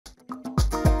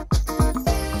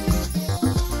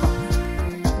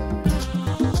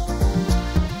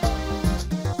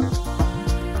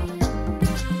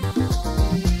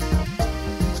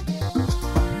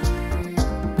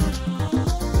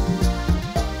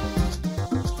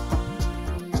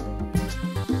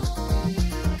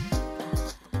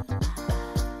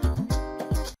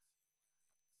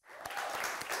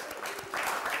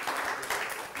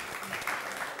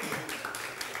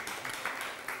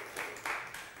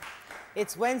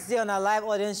It's Wednesday on our live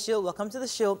audience show. Welcome to the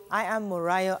show. I am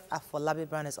Mariah Afolabi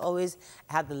Brown. As always,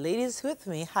 I have the ladies with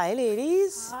me. Hi,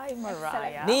 ladies. Hi,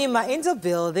 Mariah. Nima in the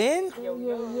building.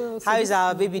 Yo. How is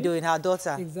our baby doing, our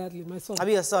daughter? Exactly, my son. How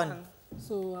about your son?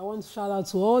 So I want to shout out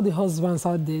to all the husbands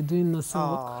out there doing nursing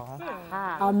work.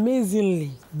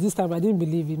 Amazingly, this time I didn't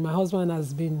believe it. My husband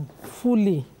has been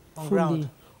fully on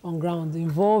ground,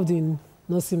 involved in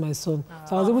nursing my son.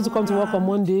 So I was able to come to work on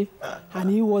Monday, and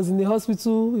he was in the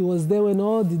hospital. He was there when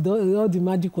all the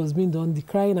magic was being done, the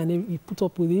crying, and he put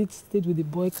up with it, stayed with the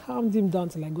boy, calmed him down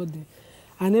till I got there.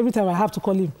 And every time I have to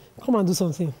call him, come and do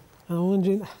something. And I'm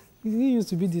wondering, he used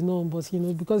to be the norm, but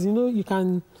because you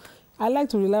can. I like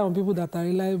to rely on people that are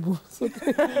reliable. So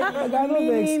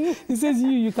he says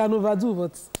you can overdo,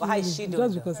 but how is she doing?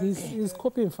 Just because he's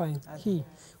coping fine.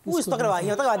 Who is talking about?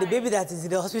 You're talking about the baby that is in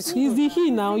the hospital. He's the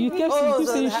he now. You keep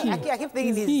saying she. I keep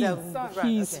thinking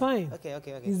he's fine. Okay.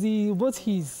 He's the both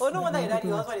he's. Oh, no wonder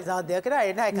your husband is out there.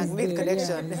 Okay, I can make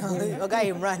connection. Your guy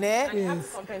Imran, eh?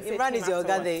 Imran is your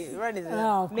guy. Imran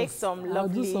is make some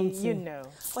lovely,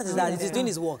 What is that? He's doing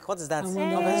his work. What is that?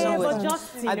 But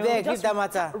just, I beg, leave that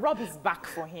matter. Rub his back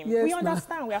for him. Yes, we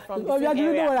understand we are from the same area.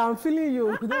 You know what I'm feeling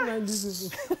you. You don't mind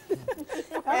this.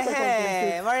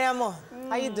 Hey, Mariamo,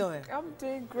 how you doing? I'm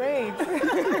doing great.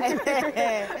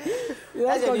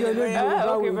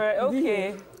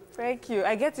 Okay. Thank you.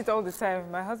 I get it all the time.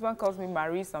 My husband calls me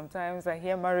Marie sometimes. I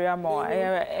hear Mariamo.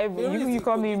 You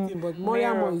call me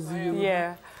Mariamo is you.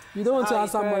 Yeah. You don't want to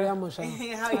answer Mariamo, Sha.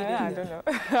 How are you doing? I don't know.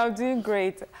 I'm doing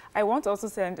great. I want to also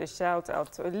send a shout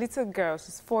out to a little girl.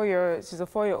 She's a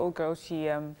 4-year-old girl. She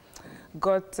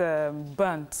got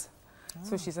burnt.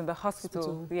 So she's in the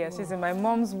hospital. Yeah, she's in my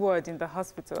mom's ward in the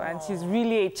hospital, and she's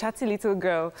really a chatty little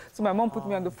girl. So my mom put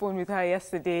me on the phone with her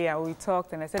yesterday, and we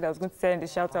talked, and I said I was going to send a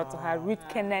shout out to her. Ruth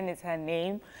Kenan is her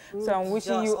name. So I'm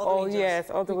wishing you all,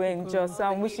 all the way in Jos. So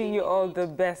I'm wishing you all the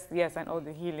best, and all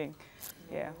the healing.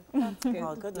 Yeah.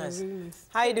 Oh, goodness.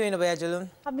 How are you doing, Obayajulu?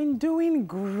 I've been doing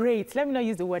great. Let me not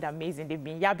use the word amazing. They've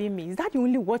been yabbing me. Is that the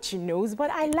only word she knows?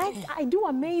 But I do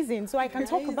amazing, so I can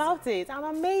talk about it. I'm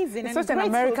amazing. It's such an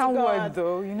American word,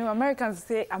 though. Americans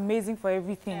say amazing for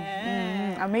everything.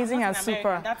 Amazing and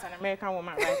super. That's an American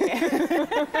woman right there.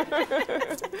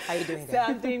 How are you doing? So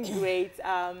I'm doing great.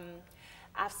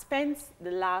 I've spent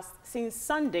since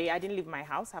Sunday, I didn't leave my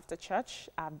house after church.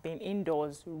 I've been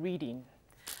indoors reading.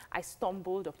 I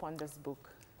stumbled upon this book,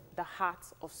 The Heart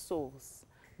of Souls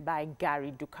by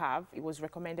Gary Dukav. It was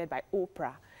recommended by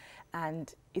Oprah,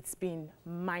 and it's been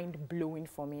mind-blowing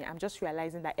for me. I'm just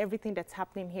realizing that everything that's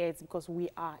happening here is because we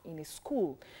are in a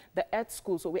school, the Earth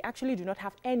School, so we actually do not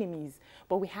have enemies,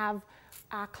 but we have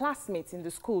our classmates in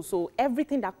the school. So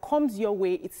everything that comes your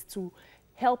way is to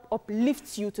help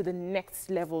uplift you to the next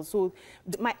level. So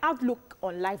my outlook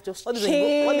on life just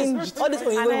changed. All this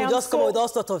we just come with all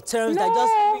sorts of terms that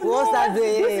just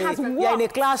this has worked. You're in a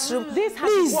classroom. This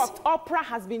has worked. Oprah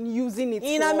has been using it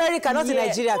in America, not in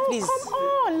Nigeria, please. Come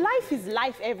on, life is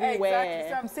life everywhere. Exactly.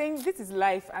 So I'm saying this is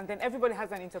life, and then everybody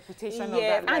has an interpretation of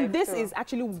that life. And this is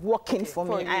actually working for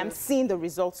me. I am seeing the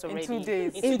results already. In 2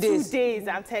 days. In 2 days,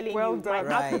 I'm telling you, my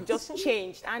outlook just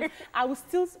changed. And I will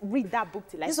still read that book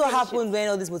till I finish. This is what happened when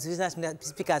all these motivational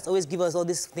speakers always give us all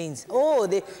these things. Oh,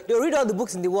 they'll read all the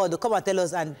books in the world, they'll come and tell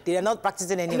us, and they are not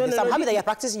practicing any of this. I'm happy that you're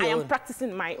practicing your own. I am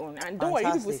practicing my own. And don't worry,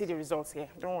 you people see the results here.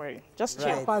 Don't worry. Just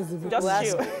chill. Just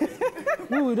chill.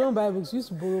 We don't buy books, we used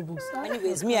to borrow books.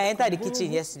 Anyways, I entered the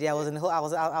kitchen yesterday. I was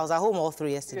at home all through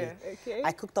yesterday. Yeah. Okay.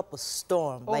 I cooked up a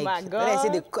storm. Oh my God. When I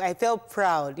say I felt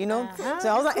proud, So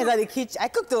I was enter the kitchen. I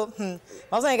cooked up. I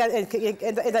was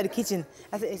enter the kitchen.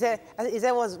 He said,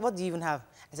 what do you even have?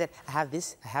 I said, I have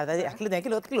this, I have that. I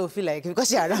can't feel like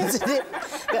because you're around today.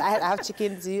 I have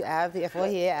chicken too. I have the F4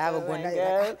 here. I have a bun.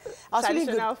 I was feeling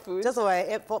good. Food.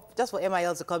 Just for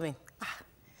MIL to come in.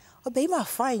 Oh, baby, I'll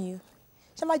find you.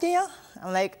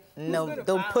 I'm like, no,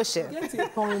 don't push it.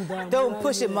 Don't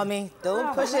push it, mommy.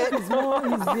 Don't push it. It's more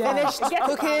easier. Finished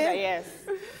cooking. Yes.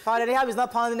 Powder they have is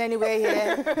not pounding anywhere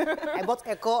here. I bought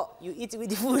Echo. You eat it with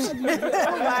the food. Oh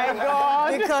my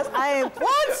God. Because I am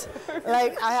what?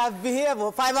 Like I have been here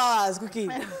for 5 hours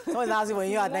cooking. Someone's asking when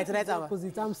you're at 99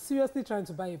 hours. I'm seriously trying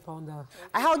to buy a pounder.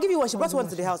 I'll give you one. She brought one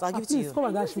to the house. I'll give it to you. Come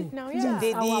and dash me. Now,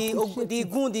 The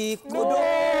goon, the kodo.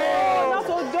 Not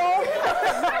Odo.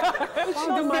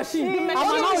 The machine.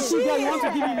 I'm an old sugar. You want to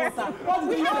give me water? What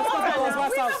do you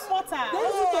water.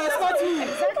 Exactly.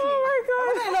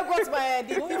 I got my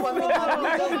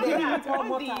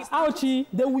Ouchie,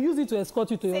 they will use it to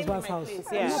escort you to your husband's house.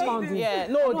 Yeah,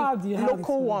 no, the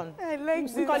local one. I like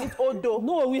We call it Odo.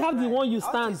 No, we have the one you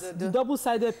stand, the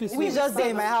double-sided piece. We just there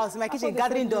in my house, in my kitchen,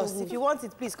 gathering dust. If you want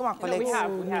it, please come and collect. No,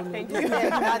 we have. Thank you.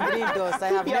 Gathering dust. I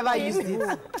have never used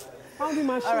it.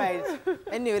 All right.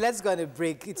 Anyway, let's go on a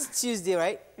break. It's Tuesday,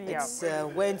 right? Yeah. It's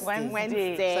Wednesday.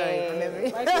 Wednesday. Sorry,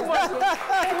 memory. We'll be right back.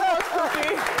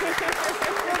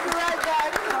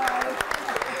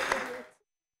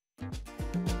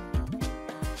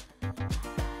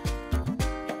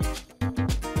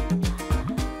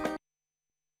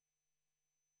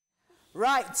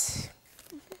 Right.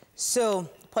 So,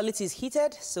 politics is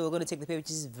heated, so we're going to take the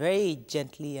pages very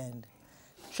gently and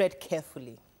tread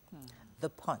carefully. The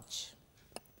Punch.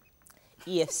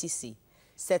 EFCC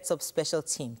sets up special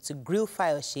team to grill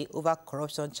Fayose over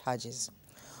corruption charges.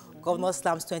 Governor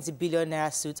slams 20 billion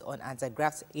naira suit on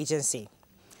anti-graft agency.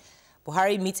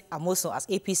 Buhari meets Amosun as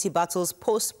APC battles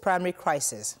post-primary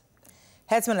crisis.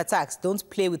 Herdsmen attacks don't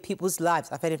play with people's lives.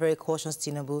 Very cautions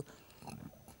Tinubu.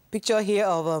 Picture here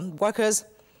of workers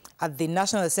at the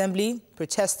National Assembly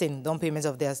protesting non-payment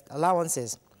of their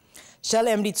allowances. Shell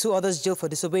MD, 2 others jailed for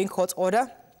disobeying court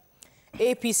order.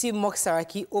 APC mocks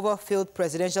Saraki over failed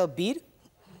presidential bid.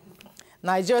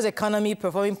 Nigeria's economy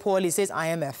performing poorly, says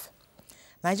IMF.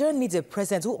 Nigeria needs a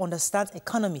president who understands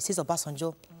economy, says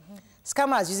Obasanjo.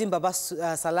 Scammers using Baba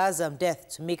Salah's death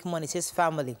to make money, says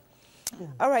family.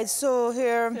 All right, so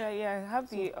here... Yeah, I have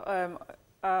the...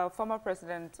 former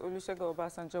President Olusegun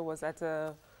Obasanjo was at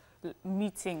a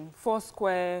meeting,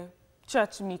 Foursquare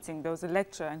church meeting. There was a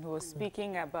lecture, and he was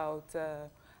speaking about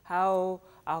how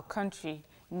our country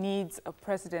needs a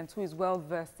president who is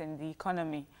well-versed in the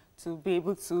economy to be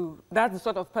able to... That's the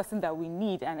sort of person that we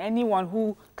need, and anyone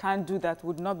who can't do that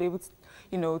would not be able to,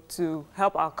 to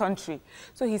help our country.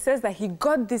 So he says that he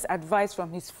got this advice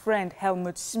from his friend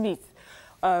Helmut Schmidt,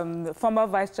 the former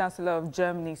Vice-Chancellor of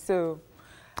Germany. So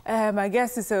I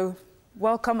guess it's a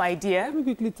welcome idea. Let me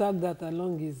quickly tag that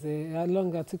along his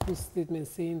long article statement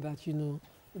saying that,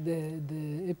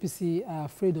 the APC are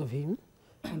afraid of him,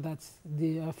 and that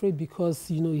they are afraid because,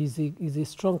 he's a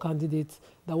strong candidate,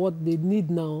 that what they need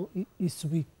now is to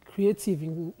be creative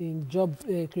in job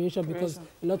creation, because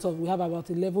we have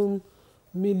about 11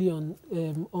 million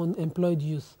unemployed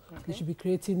youth. Okay. They should be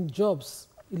creating jobs,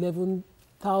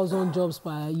 11,000 jobs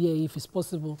per year if it's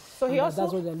possible. So that's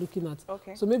what they're looking at.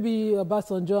 Okay. So maybe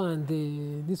Obasanjo and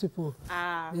these people,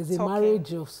 there's a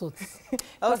marriage of sorts.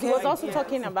 He was also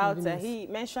talking about, he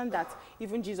mentioned that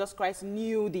even Jesus Christ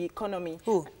knew the economy.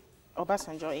 Who?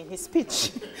 Obasanjo, in his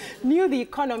speech, knew the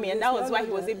economy, and that was why he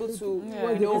was able to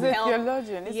help.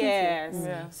 Theologian, isn't yes. he?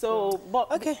 Yeah. So, but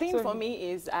the thing for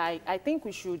me is, I think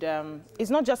we should, it's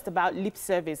not just about lip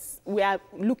service. We are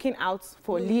looking out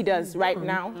for leaders right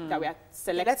now that we are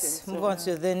selecting. Let's move on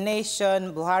to The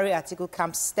Nation. Buhari Atiku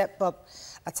camps step up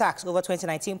attacks over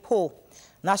 2019 poll.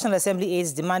 National Assembly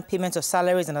aides demand payment of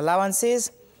salaries and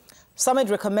allowances. Summit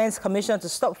recommends commission to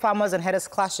stop farmers and headers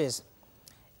clashes.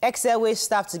 Ex-Airways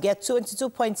staff to get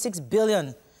 22.6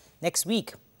 billion next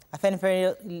week.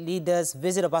 Afenifere leaders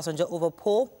visit Obasanjo over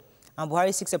poll, and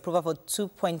Buhari seeks approval for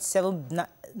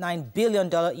 $2.79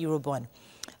 billion Eurobond.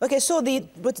 Okay, so the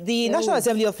National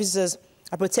Assembly officers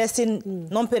are protesting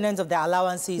non-payment of their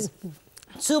allowances.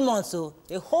 2 months, so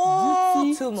a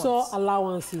whole 2 months. So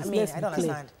allowances. I don't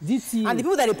understand. DT. And the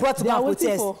people that they brought to go and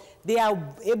protest, they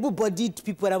are able-bodied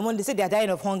people. They say they are dying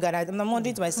of hunger, and I'm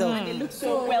wondering to myself. And they look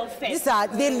so well-fed.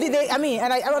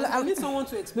 I need someone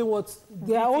to explain what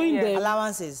they are owing them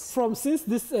allowances. Since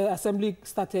this assembly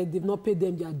started, they've not paid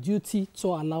them their duty to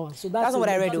allowance. So that's not what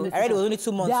I read. I read it was only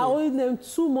 2 months. They are owing them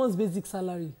 2 months basic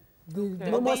salary. The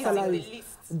normal salary.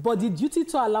 But the duty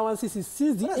to allowances is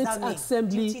since the 8th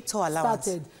assembly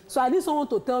started. So I need someone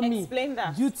to tell me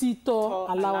duty to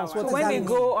allowance. So when they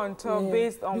go on tour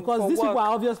based on because these people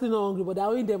are obviously not hungry, but they're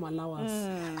owing them allowance.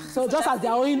 So just as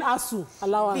they're owing ASU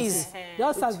allowances,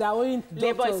 just as they're owing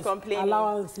doctors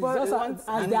allowances, just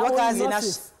as they're owing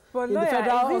nurses. But in the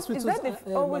federal hospitals, is that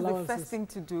always the first thing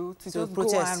to do, to just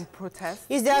go and protest?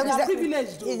 Is there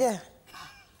privilege, though?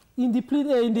 In the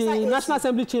National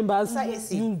Assembly chambers,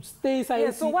 you stay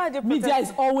inside. So why are they media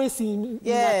is always in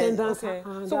attendance. Okay.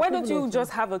 So why don't you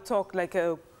just have a talk, like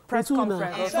a press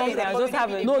conference or something and just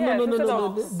have a... No.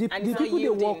 The people they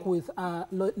yielding. work with are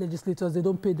legislators. They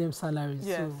don't pay them salaries.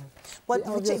 Yes. So But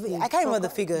I can't remember the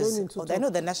figures. to I know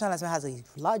the National Assembly has a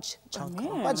large chunk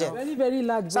of budget. very, very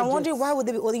large. So I'm wondering why would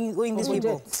they be owing these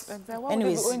people? Why would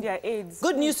they be owing their aides?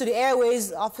 Good news to the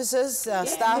airways officers,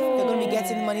 staff. They're going to be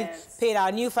getting money paid.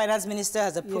 Our new finance minister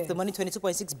has approved the money.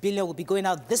 22.6 billion will be going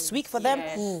out this week for them.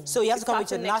 So you have to come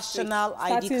with your national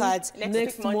ID cards.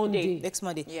 Next Monday. Next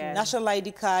Monday. Yeah. National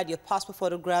ID card, your passport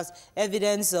photographs,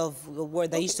 evidence of where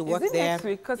they used to work Is it there. next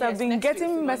week? Because Yes, I've been next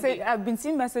getting week, I've been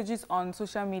seeing messages on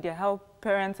social media how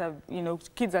parents have,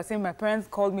 kids are saying my parents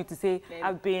called me to say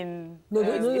I've been... No,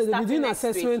 they'll be starting doing next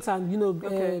assessments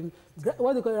and,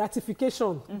 what they call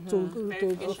ratification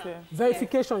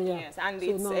verification, yeah. Yes, and So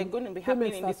it's now going to be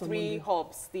payment happening in the starts on 3 Monday.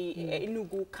 hubs, the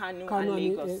Enugu, Kano, Kano and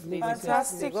and, Lagos. Lagos.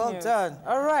 Fantastic, well news. done.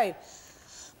 All right.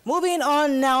 Moving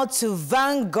on now to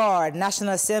Vanguard,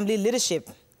 National Assembly leadership.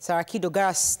 Saraki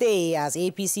Dogara stay as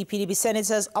APC PDP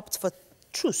senators opt for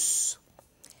truce.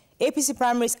 APC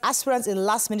primaries aspirants in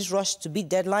last-minute rush to beat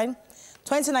deadline.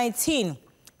 2019,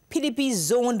 PDP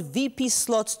zoned VP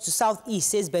slots to Southeast,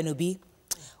 says Benobi.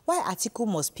 Why Atiku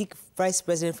must pick vice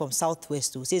president from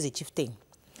Southwest, too, says a chieftain.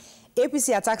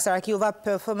 APC attacks Saraki over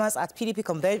performance at PDP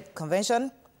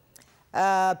convention.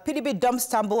 PDP dumps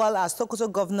Tambuwal as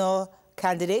Sokoto governor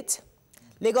candidate.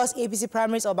 Lagos APC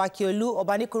primaries, Obakiolu,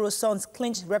 Obanikoro's sons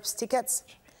clinched reps tickets.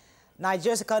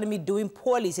 Nigeria's economy doing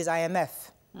poorly, says IMF.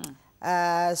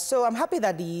 So I'm happy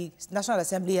that the National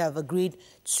Assembly have agreed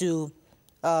to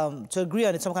agree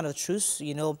on some kind of truce.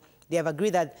 They have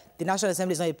agreed that the National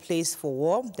Assembly is not a place for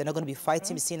war. They're not going to be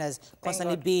fighting, be seen as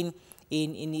constantly being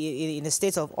in a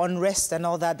state of unrest and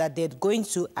all that, that they're going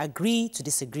to agree to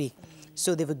disagree.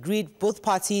 So they've agreed, both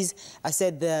parties. I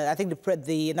think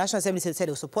the National Assembly said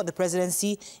they'll support the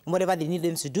presidency in whatever they need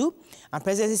them to do. And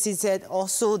presidency said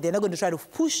also they're not going to try to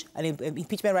push an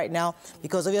impeachment right now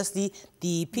because obviously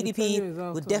the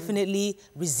PDP would definitely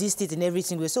resist it in every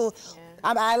single way. So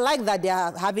I like that they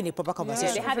are having a proper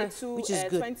conversation. Yeah, they had which is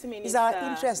good. 20 minutes It's our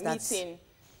interest meeting.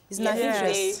 It's not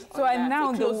interest. So and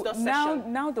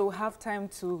now they'll have time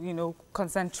to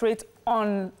concentrate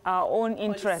on our own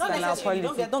interests and our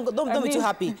policy. Don't be too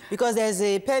happy because there's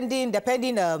the pending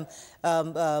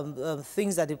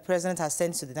things that the president has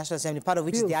sent to the National Assembly, part of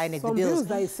which is the INEC, the bills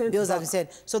that have been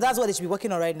sent. So that's what they should be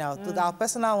working on right now. Our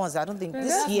personal ones, I don't think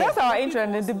this year. That's our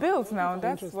interest, the bills now.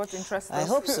 That's what interests us. I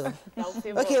hope so.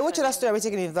 Okay, what other story are we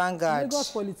taking in Vanguard?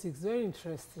 Lagos politics, very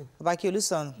interesting. Obakiolu's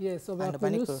son. Yes,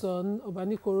 Obakiolu's son,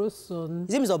 Obanikoro's son.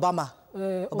 His name is Obama.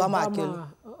 Obama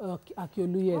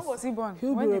Akiolu, yes. When was he born?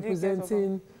 He'll be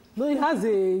representing... No, he has a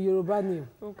Yoruba name.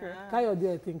 Okay.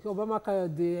 Kayode, I think. Obama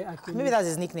Kayode Akiolu. Maybe that's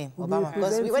his nickname, Obama.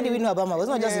 Because when did we know Obama? It was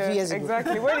not just a few years ago.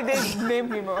 Exactly. When did they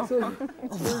name him? So,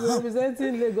 he'll be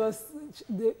representing Lagos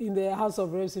in the House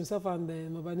of Reps, himself and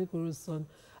Obanikoro's son.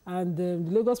 And the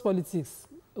Lagos politics,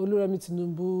 Oluremi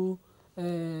Tinubu,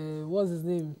 what's his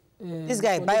name? This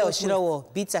guy, Bayo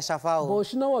Shinowo, beat Ashafa. But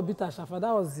Shinowo beat Ashafa.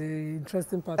 That was the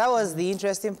interesting part. That was the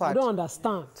interesting part. I don't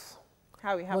understand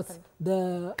how it happened.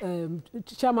 But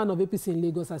the chairman of APC in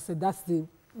Lagos has said that's the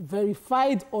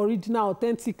verified, original,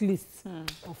 authentic list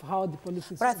of how the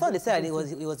politics. But I thought they said it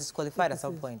was disqualified at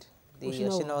some point. The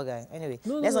Shinowo guy. Anyway,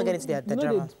 let's not get into the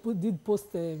drama. They did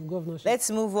post governorship. Let's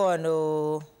move on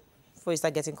before you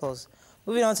start getting calls.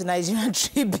 Moving on to Nigerian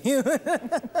Tribune.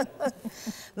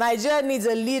 Nigeria needs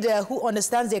a leader who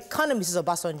understands the economy, says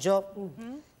Obasanjo.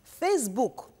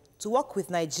 Facebook to work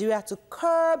with Nigeria to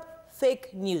curb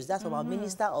fake news. That's from our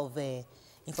Minister of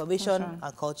Information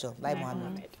and Culture, Lai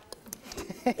Mohammed.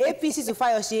 APC to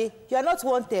Fayose, you are not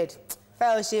wanted.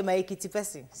 Fayose, my Ekiti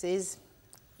person, says,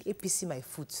 APC my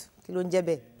foot.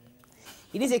 Kilonjebe.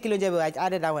 He didn't say Kilonjebe, I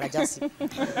added that one, I just see.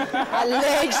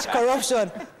 Alleged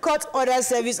corruption. Court order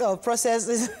service of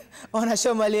processes on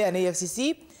Ashomale and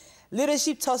AFCC.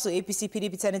 Leadership tussle, APC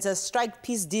PDP senators strike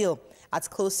peace deal at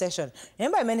closed session.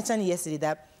 Remember I mentioned yesterday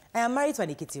that I am married to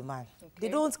an Ekiti man. Okay. They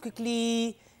don't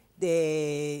quickly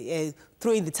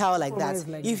throw in the towel like that.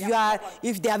 Like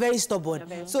if they are very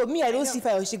stubborn. So me, I don't see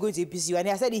Fayose going to APC. And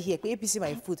I said it here, APC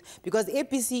my foot. Because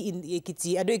APC in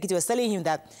Ekiti, Ado Ekiti was telling him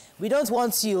that we don't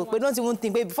want you, we don't even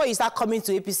think, but before you start coming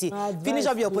to APC, finish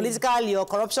up your political, your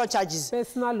corruption charges.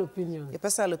 Personal opinion. Your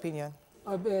personal opinion.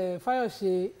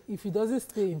 Fayose, if he doesn't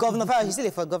stay... Governor Fayose, he's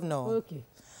still for governor. Okay.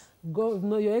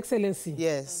 Governor, Your Excellency.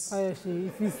 Yes.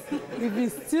 Fayose, if he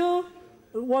still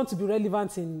want to be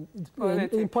relevant in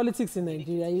politics in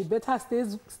Nigeria, you better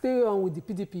stay on with the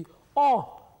PDP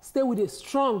or stay with a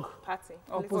strong Party.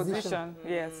 opposition.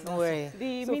 Yes. No way.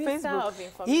 The So Minister Facebook, of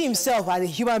Information. He himself, as a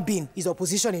human being, is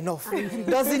opposition enough.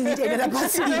 Doesn't need another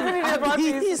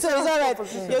party. So it's all right.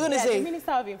 You're going to The say.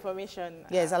 Minister of Information.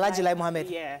 Yes, Alhaji Lai Mohammed.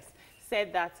 Yes.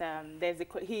 Said that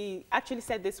he actually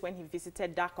said this when he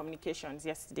visited Dark Communications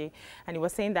yesterday, and he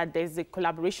was saying that there's a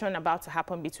collaboration about to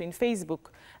happen between Facebook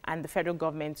and the federal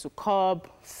government to curb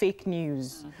fake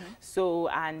news. So,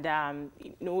 and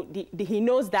you know, he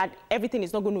knows that everything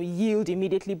is not going to yield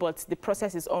immediately, but the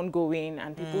process is ongoing,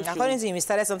 and people should... According to him, he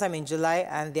started sometime in July,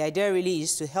 and the idea really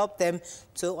is to help them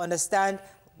to understand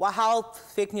how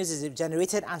fake news is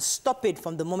generated and stop it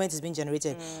from the moment it's being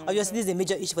generated. Obviously, this is a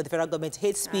major issue for the federal government.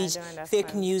 Hate speech,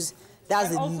 fake news, that's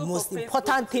the most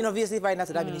important thing, obviously, right now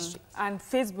to that ministry. And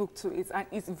Facebook, too.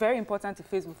 It's very important to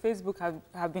Facebook. Facebook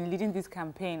have been leading this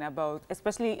campaign about,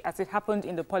 especially as it happened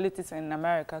in the politics in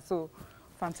America. So,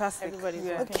 fantastic. Everybody's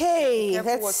Okay,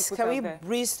 can we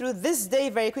breeze through this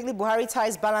day very quickly? Buhari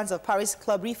ties balance of Paris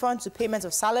Club refund to payment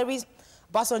of salaries.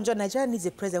 Obasanjo, Nigeria needs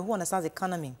a president who understands the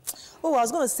economy. Oh, I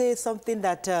was going to say something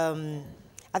that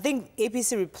I think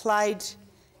APC replied,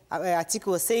 Atiku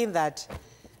was saying that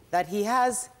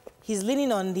he's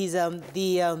leaning on his,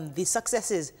 the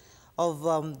successes of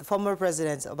the former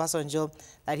president, Obasanjo,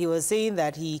 that he was saying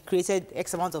that he created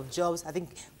X amount of jobs. I think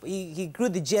he grew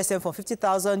the GSM from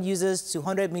 50,000 users to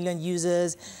 100 million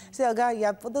users. So, okay,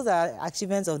 yeah, but those are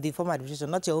achievements of the former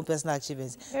administration, not your own personal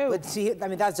achievements. But I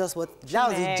mean, that's just that was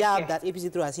the jab that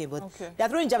APC threw at him. But they're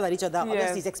throwing jabs at each other. Yes.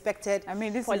 Obviously, it's expected. I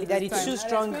mean, this that it's too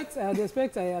strong. I'd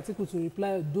expect Atiku to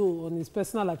reply, though, on his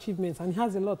personal achievements, and he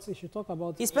has a lot, so he should talk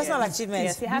about His personal achievements.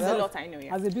 Yes, he has a lot, I know.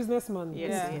 Yeah. as a businessman.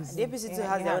 Yes. The APC too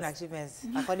has their own achievements,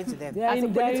 according to them. As a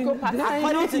political party.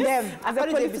 According to them. As a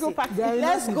political party.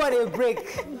 Let's go on a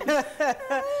break.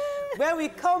 When we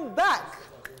come back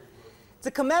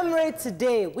to commemorate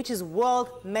today, which is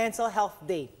World Mental Health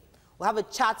Day, we'll have a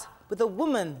chat with a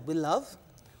woman we love,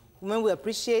 woman we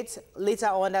appreciate, later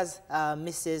on as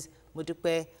Mrs.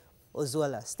 Modupe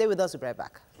Ozolua. Stay with us, we'll be right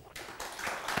back.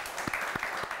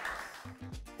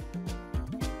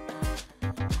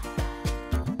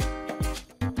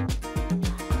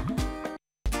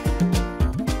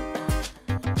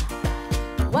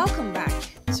 Welcome back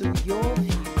to Your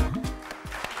View.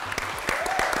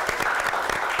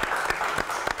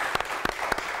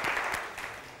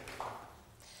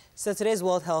 So today's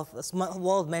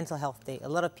World Mental Health Day. A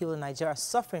lot of people in Nigeria are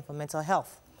suffering from mental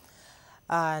health.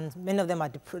 And many of them are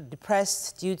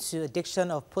depressed due to addiction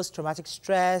of post-traumatic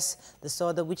stress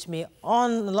disorder, which may,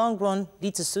 on the long run,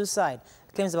 lead to suicide.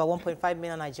 It claims about 1.5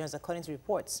 million Nigerians, according to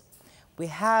reports. We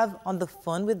have on the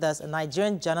phone with us a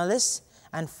Nigerian journalist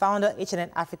and founder HNN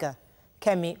Africa,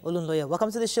 Kemi Olunloyo.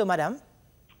 Welcome to the show, madam.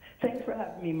 Thanks for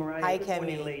having me, Mariah. Hi, Good Kemi.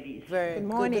 morning, ladies. Very Good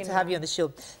morning. good to have you on the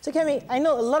show. So, Kemi, I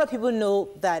know a lot of people know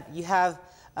that you have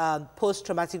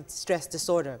post-traumatic stress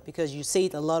disorder because you say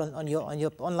it a lot on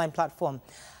your online platform.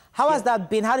 How has that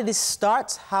been? How did it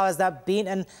start? How has that been?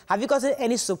 And have you gotten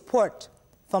any support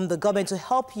from the government to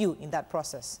help you in that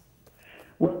process?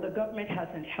 Well, the government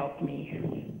hasn't helped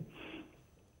me.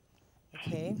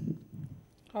 Okay.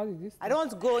 How did this? I don't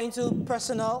want to go into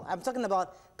personal. I'm talking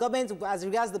about government as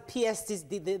regards the PSTs,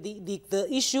 the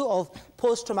issue of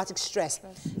post-traumatic stress.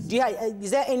 Do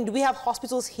we have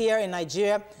hospitals here in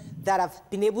Nigeria that have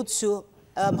been able to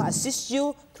assist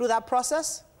you through that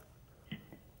process?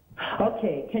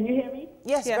 Okay, can you hear me?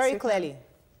 Yes, very clearly.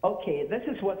 Okay, this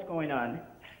is what's going on.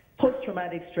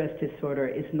 Post-traumatic stress disorder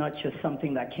is not just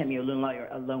something that Kemi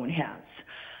Olunloyo alone has.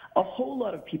 A whole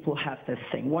lot of people have this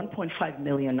thing. 1.5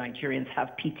 million Nigerians have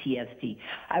PTSD.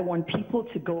 I want people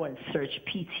to go and search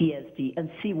PTSD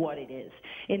and see what it is.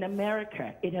 In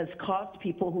America, it has caused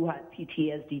people who had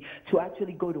PTSD to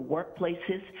actually go to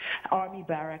workplaces, army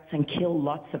barracks, and kill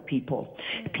lots of people.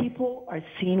 People are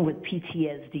seen with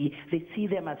PTSD. They see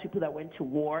them as people that went to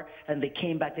war and they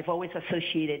came back. They've always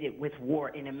associated it with war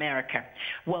in America.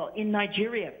 Well, in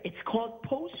Nigeria, it's called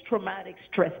post-traumatic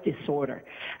stress disorder.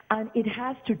 And it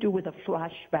has to do with a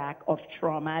flashback of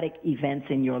traumatic events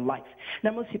in your life. Now,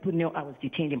 most people know I was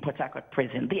detained in Port Harcourt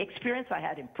prison. The experience I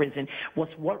had in prison was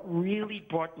what really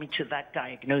brought me to that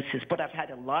diagnosis. But I've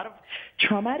had a lot of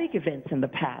traumatic events in the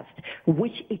past,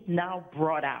 which it now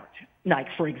brought out. Like,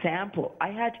 for example, I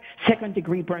had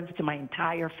second-degree burns to my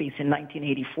entire face in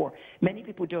 1984. Many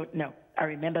people don't know. I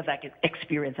remember that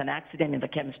experience, an accident in the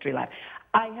chemistry lab.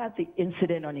 I had the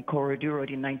incident on Ikorodu Road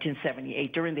in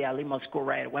 1978 during the Alimo School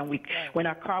riot when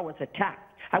our car was attacked.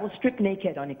 I was stripped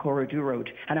naked on Ikorodu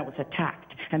Road, and I was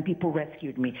attacked, and people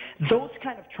rescued me. Those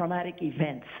kind of traumatic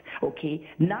events, okay,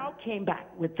 now came back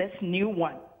with this new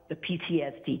one the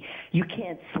PTSD. You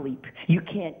can't sleep. You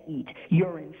can't eat.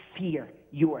 You're in fear.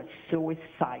 You are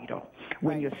suicidal.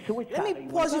 When you're suicidal, let me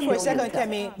pause you for a second,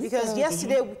 Kemi, because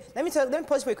yesterday, let me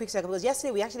pause for a quick second, because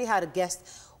yesterday we actually had a guest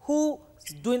who's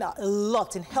doing a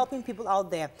lot in helping people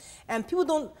out there, and people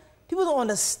don't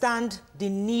understand the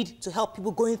need to help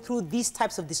people going through these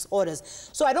types of disorders.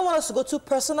 So I don't want us to go too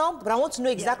personal, but I want to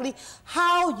know exactly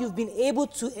how you've been able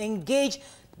to engage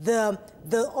the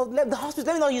hospitals,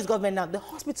 let me not use government now, the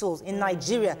hospitals in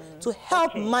Nigeria to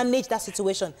help manage that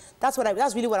situation. That's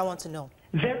really what I want to know.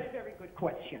 Very, very good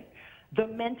question. The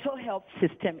mental health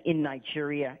system in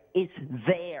Nigeria is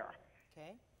there.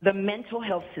 The mental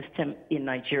health system in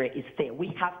Nigeria is there.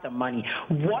 We have the money.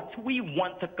 What we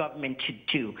want the government to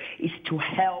do is to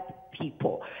help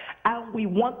people. And we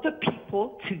want the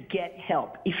people to get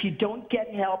help. If you don't get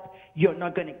help, you're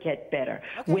not going to get better.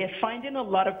 We're finding a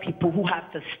lot of people who have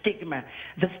the stigma.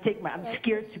 I'm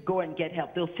scared to go and get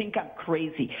help. They'll think I'm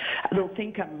crazy. They'll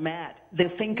think I'm mad.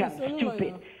 They'll think I'm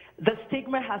stupid. The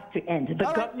stigma has to end. The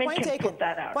government can put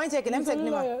that out. Point taken.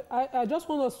 I just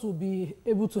want us to be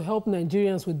able to help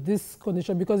Nigerians with this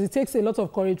condition, because it takes a lot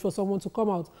of courage for someone to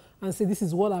come out and say, this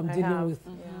is what I'm dealing with.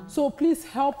 So please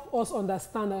help us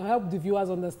understand and help the viewers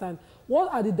understand.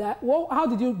 How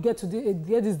did you get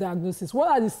this diagnosis? What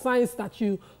are the signs that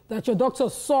your doctor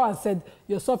saw and said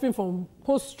you're suffering from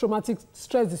post-traumatic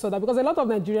stress disorder? Because a lot of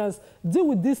Nigerians deal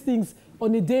with these things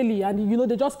on a daily, and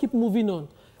they just keep moving on.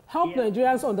 Help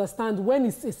Nigerians understand when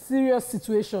it's a serious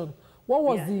situation. What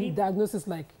was the diagnosis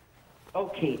like?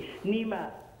 Okay, Nima,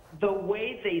 the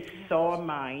way they saw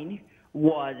mine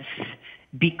was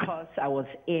because I was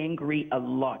angry a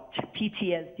lot.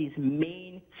 PTSD's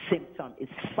main symptom is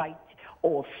fight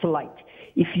or flight.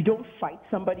 If you don't fight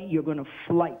somebody, you're going to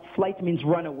flight. Flight means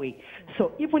run away.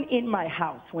 So even in my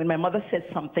house, when my mother says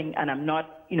something and I'm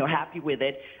not, happy with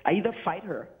it, I either fight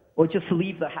her or just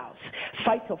leave the house.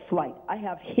 Fight or flight. I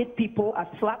have hit people. I've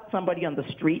slapped somebody on the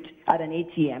street at an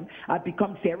ATM. I've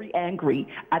become very angry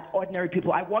at ordinary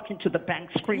people. I walk into the bank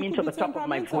screaming to the top of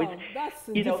my voice.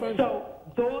 So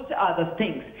those are the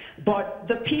things. But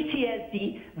the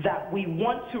PTSD that we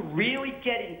want to really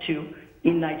get into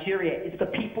in Nigeria is the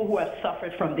people who have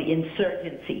suffered from the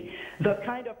insurgency. The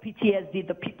kind of PTSD,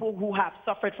 the people who have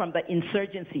suffered from the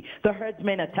insurgency, the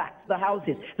herdsmen attacks, the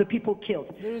houses, the people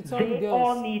killed, they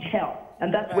all need help.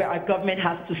 And that's where our government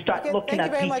has to start looking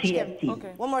at PTSD.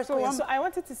 Okay. One more. So I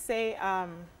wanted to say,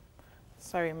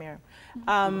 sorry,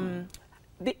 Miriam.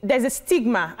 There's a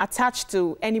stigma attached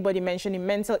to anybody mentioning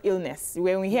mental illness.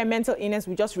 When we hear mental illness,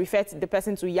 we just refer to the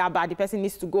person to Yaba, the person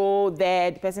needs to go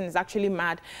there, the person is actually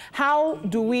mad. How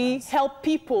do we help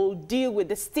people deal with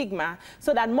the stigma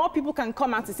so that more people can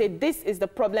come out and say, this is the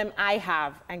problem I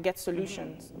have, and get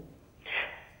solutions?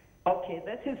 Okay,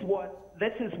 this is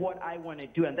what I want to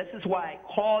do, and this is why I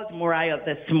called Mariah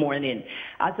this morning.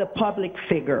 As a public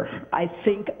figure, I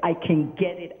think I can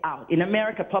get it out. In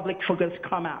America, public figures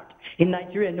come out. In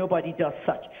Nigeria, nobody does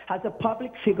such. As a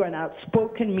public figure, an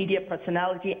outspoken media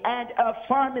personality, and a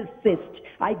pharmacist,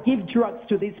 I give drugs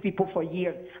to these people for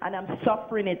years, and I'm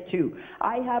suffering it too.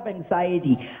 I have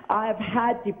anxiety. I've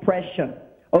had depression.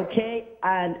 Okay,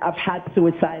 and I've had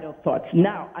suicidal thoughts.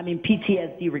 Now I'm in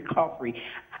PTSD recovery.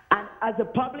 And as a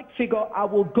public figure, I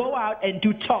will go out and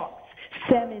do talks,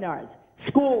 seminars,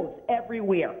 schools,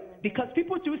 everywhere. Because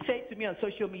people do say to me on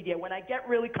social media, when I get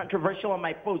really controversial on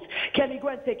my posts, can you go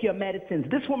and take your medicines?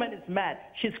 This woman is mad.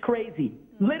 She's crazy.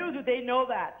 Little do they know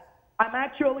that I'm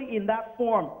actually in that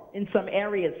form in some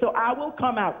areas. So I will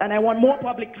come out, and I want more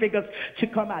public figures to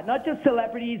come out, not just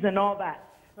celebrities and all that.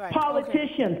 Right.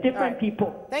 Politicians, different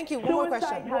people. Thank you. One more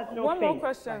question. One more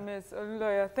question, Ms.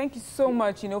 Ozolua. Thank you so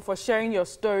much, for sharing your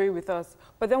story with us.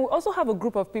 But then we also have a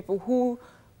group of people who,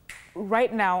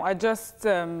 right now, are just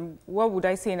what would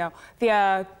I say now?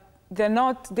 They're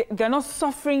not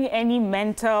suffering any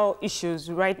mental issues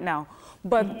right now.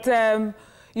 But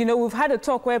we've had a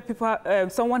talk where people,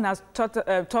 someone has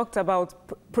talked about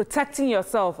protecting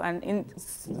yourself and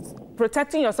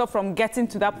protecting yourself from getting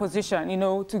to that position,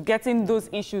 to getting those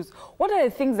issues. What are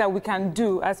the things that we can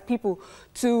do as people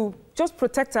to just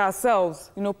protect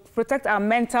ourselves, protect our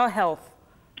mental health?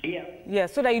 Yeah,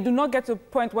 so that you do not get to a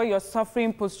point where you're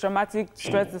suffering post-traumatic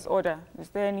stress disorder. Is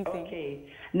there anything?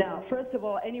 Okay. Now, first of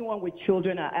all, anyone with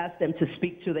children, I ask them to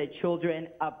speak to their children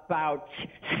about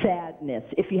sadness.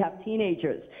 If you have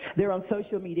teenagers, they're on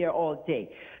social media all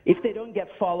day. If they don't get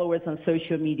followers on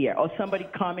social media or somebody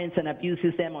comments and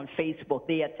abuses them on Facebook,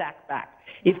 they attack back.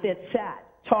 If they're sad,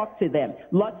 Talk to them.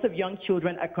 Lots of young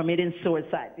children are committing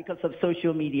suicide because of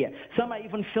social media. Some are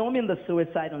even filming the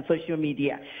suicide on social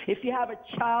media. If you have a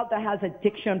child that has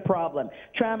addiction problem,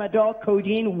 tramadol,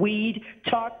 codeine, weed,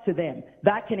 talk to them.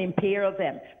 That can impair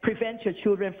them. Prevent your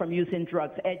children from using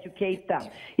drugs. Educate them.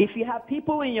 If you have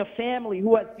people in your family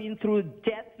who have been through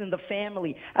deaths in the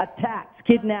family, attacks,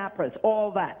 kidnappers,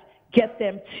 all that, get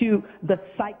them to the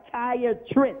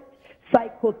psychiatrist,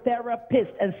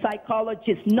 psychotherapist, and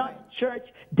psychologist, not church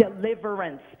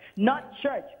deliverance, not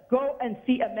church. Go and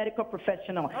see a medical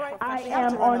professional. Right, I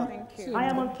am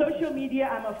on social media.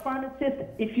 I'm a pharmacist.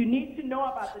 If you need to know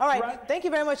about the drugs, thank you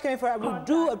very much, Kemi. We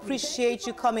do appreciate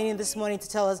you coming in this morning to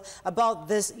tell us about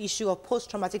this issue of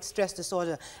post-traumatic stress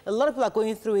disorder. A lot of people are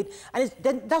going through it, and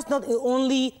that's not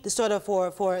only disorder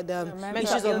for the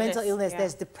issues of mental illness. Yeah.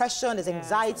 There's depression, there's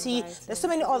anxiety, there's so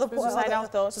many other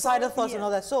societal thoughts and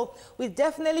all that. So we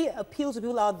definitely appeal to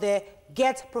people out there,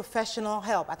 get professional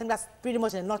help. I think that's pretty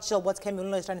much in a nutshell what Kemi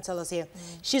Ozolua is trying to tell us here.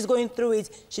 She's going through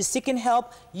it. She's seeking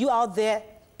help. You out there,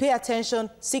 pay attention,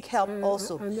 seek help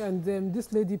also. And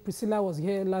this lady, Priscilla, was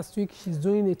here last week. She's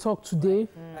doing a talk today.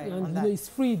 And you know, it's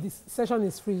free. This session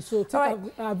is free. So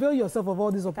avail yourself of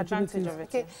all these opportunities.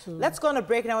 Okay, so let's go on a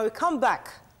break now. When we come back,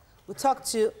 we'll talk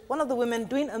to one of the women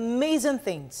doing amazing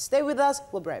things. Stay with us.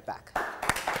 We'll be right back.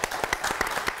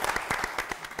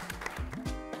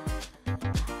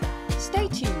 Stay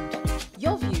tuned.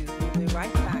 Your View will be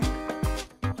right back.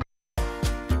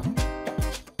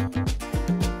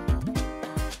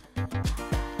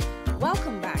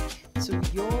 Welcome back to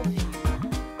Your View.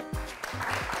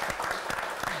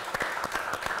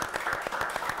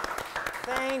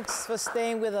 Thanks for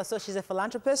staying with us. So she's a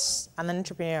philanthropist and an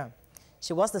entrepreneur.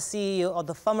 She was the CEO of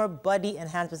the former Body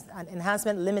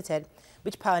Enhancement Limited,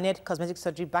 which pioneered cosmetic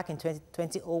surgery back in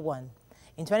 2001.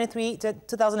 In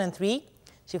 2003,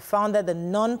 she founded the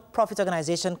non-profit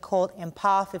organization called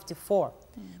Empower 54,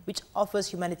 which offers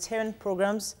humanitarian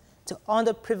programs to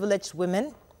underprivileged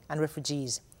women and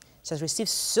refugees. She has received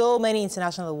so many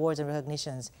international awards and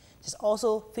recognitions. She was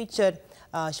also featured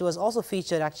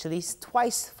actually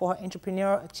twice for her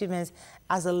entrepreneurial achievements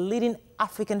as a leading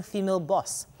African female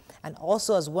boss, and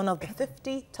also as one of the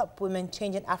 50 top women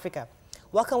changing Africa.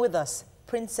 Welcome with us,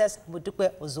 Princess Modupe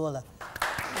Ozolua.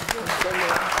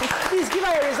 Please give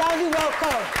her a resounding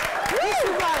welcome.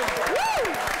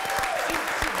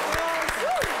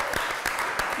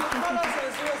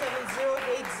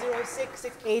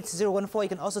 You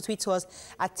can also tweet to us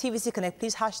at TVC Connect.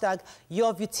 Please hashtag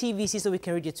YourViewTVC so we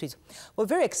can read your tweets. We're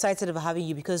very excited about having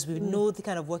you because we know the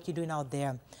kind of work you're doing out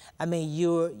there. I mean,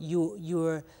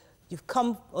 you've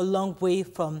come a long way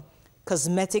from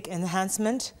cosmetic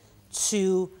enhancement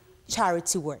to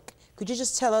charity work. Could you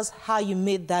just tell us how you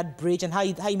made that bridge and how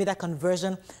you made that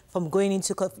conversion from going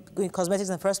into cosmetics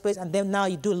in the first place, and then now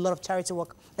you do a lot of charity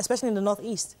work, especially in the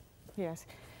Northeast? Yes.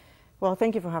 Well,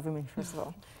 thank you for having me, first of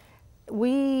all.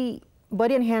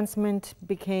 Body enhancement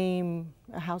became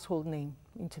a household name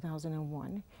in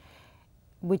 2001,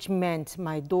 which meant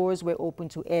my doors were open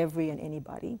to every and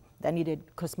anybody that needed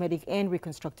cosmetic and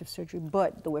reconstructive surgery,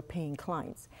 but they were paying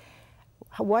clients.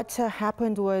 What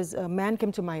happened was a man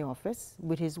came to my office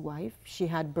with his wife. She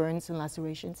had burns and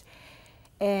lacerations.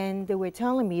 And they were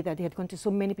telling me that they had gone to so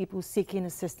many people seeking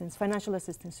assistance, financial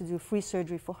assistance, to do free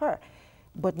surgery for her.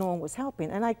 But no one was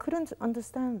helping. And I couldn't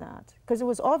understand that because it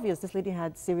was obvious this lady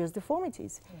had serious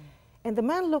deformities. And the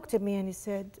man looked at me and he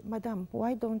said, "Madam,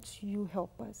 why don't you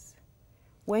help us?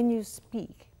 When you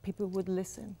speak, people would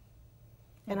listen."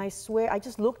 And I swear, I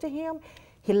just looked at him.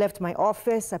 He left my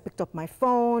office. I picked up my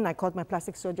phone. I called my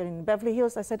plastic surgeon in Beverly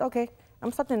Hills. I said, "Okay,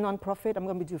 I'm starting a non-profit. I'm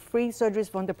going to do free surgeries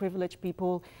for underprivileged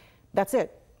people. That's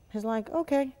it." He's like,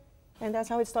 "Okay." And that's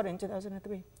how it started in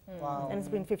 2003. Wow. And it's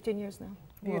been 15 years now.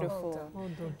 Beautiful. Well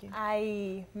done.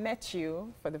 I met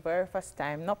you for the very first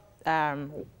time, not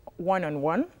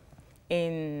one-on-one,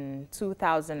 in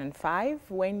 2005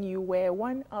 when you were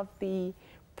one of the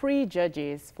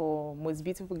pre-judges for Most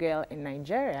Beautiful Girl in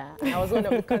Nigeria. And I was one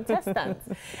of the contestants.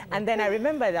 And then I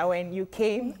remember that when you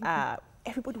came,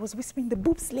 everybody was whispering, "The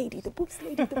boobs lady, the boobs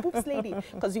lady, the boobs lady,"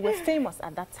 because you were famous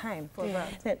at that time.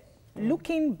 Then,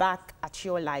 looking back at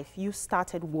your life, you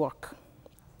started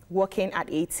working at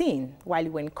 18 while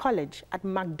you were in college at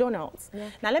McDonald's.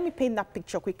 Now let me paint that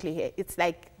picture quickly here. It's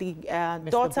like the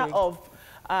daughter of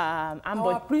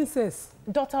Our princess.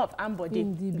 Daughter of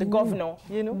Ambode, the governor,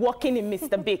 working in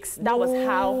Mr. Biggs. That was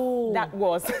how that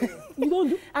was. You don't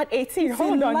do at 18.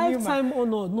 Hold on, lifetime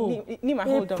honor. No, Nima,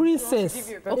 hold a on.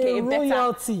 princess, okay, a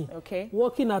royalty. Okay,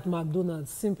 working at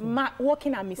McDonald's. Simple.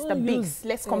 Working at Mr. Biggs.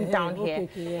 Let's come down here.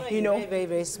 Yeah. You know, very,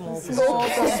 very small. Small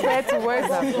compared to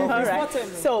words. All right.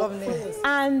 So,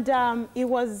 and it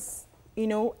was,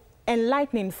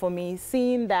 enlightening for me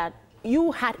seeing that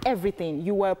you had everything.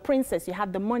 You were a princess, you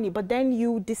had the money, but then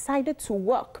you decided to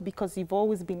work because you've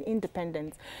always been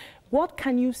independent. What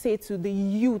can you say to the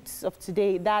youths of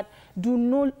today that do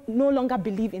no longer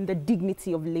believe in the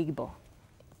dignity of labor?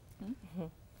 Mm-hmm.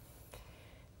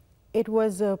 It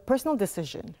was a personal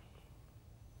decision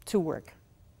to work,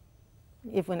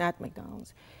 even at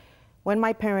McDonald's. When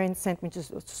my parents sent me to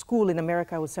school in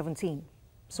America, I was 17.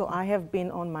 So I have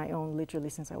been on my own literally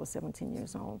since I was 17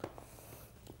 years old.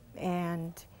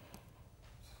 And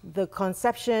the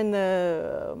conception,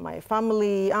 my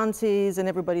family, aunties, and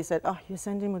everybody said, oh, you're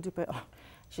sending Modupe. Oh,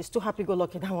 she's too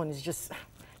happy-go-lucky. That one is just,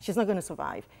 she's not going to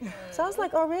survive. So I was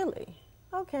like, oh, really?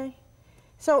 Okay.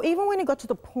 So even when it got to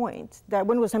the point that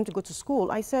when it was time to go to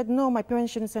school, I said, no, my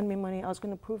parents shouldn't send me money. I was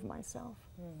going to prove myself.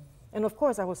 And of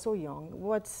course, I was so young.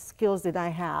 What skills did I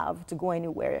have to go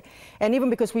anywhere? And even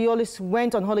because we always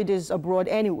went on holidays abroad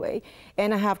anyway,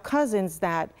 and I have cousins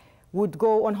that would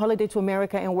go on holiday to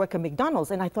America and work at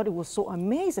McDonald's, and I thought it was so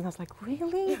amazing. I was like,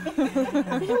 really?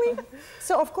 Really?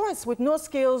 So of course, with no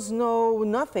skills, no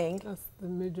nothing, that's the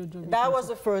major job. That was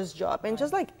the first job. And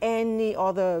just like any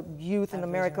other youth in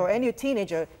America or any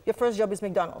teenager, your first job is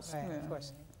McDonald's. Right, of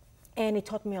course. And it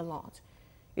taught me a lot.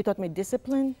 It taught me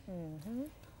discipline,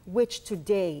 which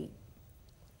today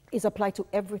is applied to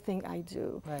everything I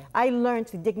do. Right. I learned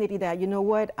the dignity that, you know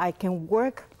what, I can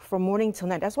work from morning till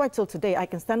night. That's why till today, I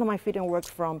can stand on my feet and work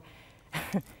from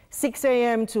 6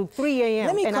 a.m. to 3 a.m.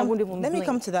 Let me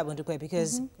come to that, Modupe,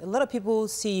 because a lot of people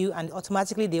see you and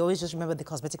automatically they always just remember the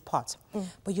cosmetic part.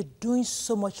 But you're doing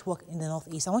so much work in the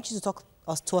Northeast. I want you to talk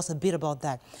to us a bit about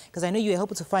that, because I know you were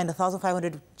able to find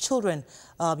 1,500 children.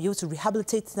 You were to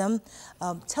rehabilitate them.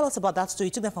 Tell us about that story.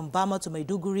 You took them from Bama to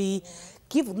Maiduguri.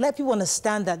 Let people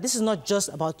understand that this is not just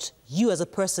about you as a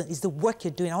person, it's the work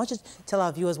you're doing. I want you to tell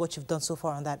our viewers what you've done so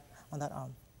far on that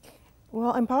arm.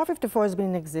 Well, Empower 54 has been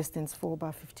in existence for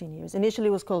about 15 years. Initially,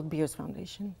 it was called Beers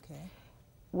Foundation. Okay.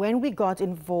 When we got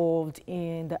involved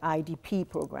in the IDP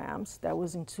programs, that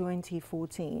was in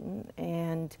 2014,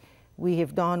 and we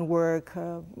have done work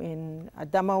in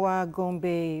Adamawa,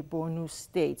 Gombe, Borno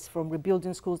states, from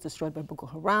rebuilding schools destroyed by Boko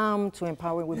Haram to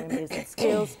empowering women based on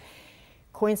skills.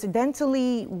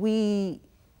 Coincidentally, we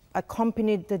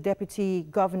accompanied the deputy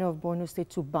governor of Borno State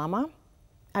to Bama.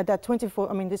 At that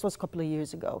this was a couple of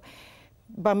years ago.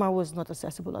 Bama was not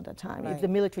accessible at that time. Right. If the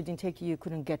military didn't take you, you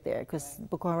couldn't get there because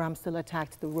Boko Haram still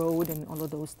attacked the road and all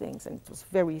of those things, and it was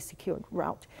a very secure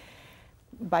route.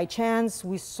 By chance,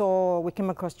 we came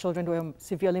across children who were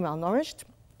severely malnourished,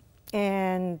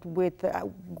 and with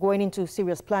going into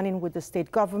serious planning with the state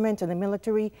government and the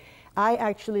military, I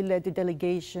actually led the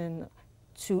delegation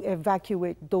to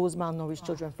evacuate those malnourished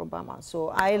children from Bama. So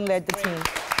I led the team.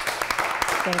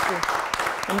 Thank you.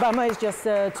 And Bama is just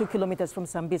 2 kilometers from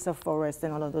Sambisa Forest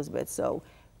and all of those bits. So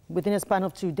within a span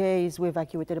of 2 days, we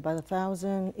evacuated about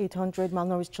 1,800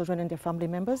 malnourished children and their family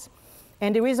members.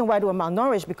 And the reason why they were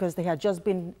malnourished, because they had just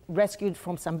been rescued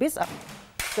from Sambisa.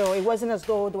 So it wasn't as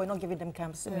though they were not giving them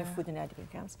camps, food in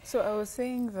adequate camps. So I was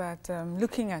saying that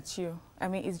looking at you, I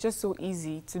mean, it's just so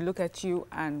easy to look at you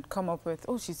and come up with,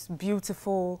 oh, she's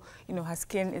beautiful, you know, her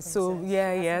skin is so,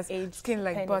 skin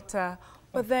like butter.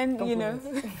 But then,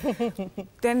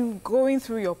 then going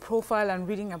through your profile and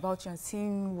reading about you and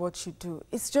seeing what you do,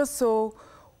 it's just so,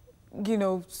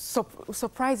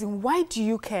 surprising. Why do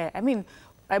you care? I mean,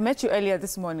 I met you earlier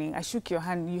this morning. I shook your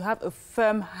hand. You have a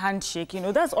firm handshake.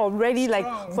 That's already strong.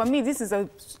 Like, for me, this is a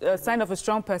sign of a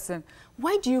strong person.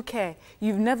 Why do you care?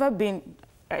 You've never been,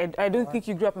 I don't think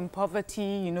you grew up in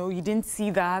poverty. You didn't see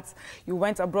that. You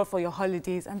went abroad for your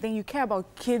holidays. And then you care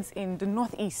about kids in the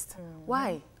Northeast.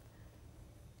 Why?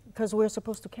 Because we're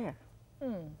supposed to care.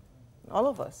 All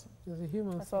of us. As a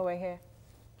human. That's why we're here.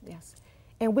 Yes.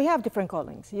 And we have different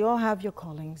callings. You all have your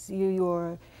callings.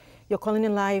 Your calling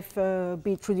in life,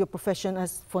 be it through your profession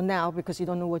as for now, because you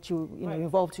don't know what you're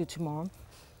involved to tomorrow.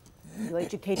 You're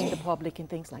educating the public and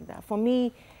things like that. For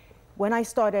me, when I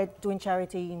started doing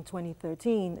charity in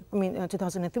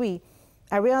 2003,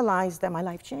 I realized that my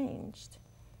life changed.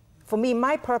 For me,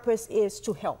 my purpose is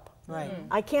to help.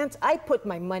 Right. I put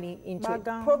my money into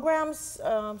programs.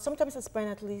 Sometimes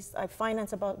I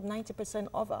finance about 90%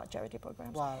 of our charity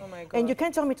programs. Wow. Oh my God. And you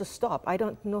can't tell me to stop. I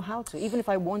don't know how to, even if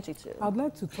I wanted to. I'd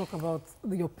like to talk about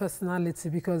your personality,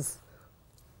 because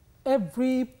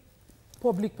every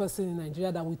public person in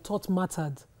Nigeria that we thought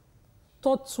mattered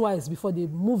thought twice before they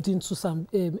moved into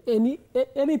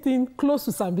anything close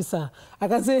to Sambisa. I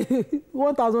can say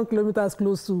 1,000 kilometers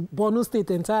close to Borno State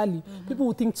entirely. People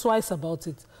would think twice about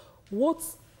it. What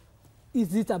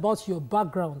is it about your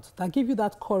background that gave you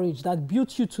that courage, that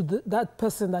built you to that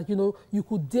person that, you know, you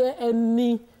could dare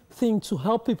anything to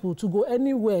help people, to go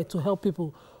anywhere to help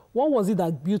people? What was it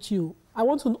that built you? I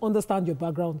want to understand your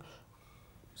background.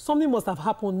 Something must have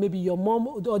happened, maybe your mom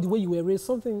or the way you were raised,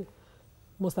 something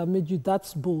must have made you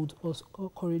that bold or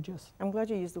courageous. I'm glad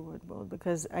you used the word bold,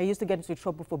 because I used to get into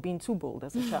trouble for being too bold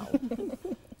as a child.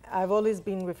 I've always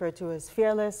been referred to as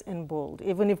fearless and bold.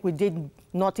 Even if we did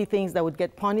naughty things that would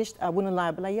get punished, I wouldn't lie,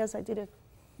 but like, yes, I did it.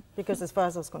 Because as far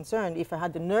as I was concerned, if I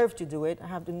had the nerve to do it, I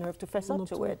have the nerve to fess up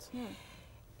to it. Yeah.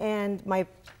 And my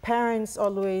parents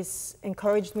always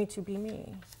encouraged me to be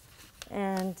me.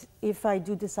 And if I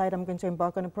do decide I'm going to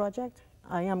embark on a project,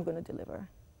 I am going to deliver.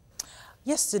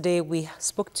 Yesterday, we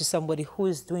spoke to somebody who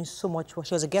is doing so much work.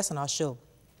 She was a guest on our show.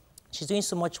 She's doing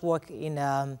so much work in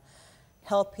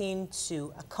helping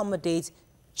to accommodate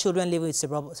children living with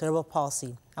cerebral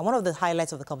palsy. And one of the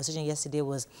highlights of the conversation yesterday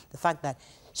was the fact that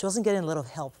she wasn't getting a lot of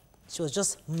help. She was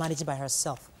just managing by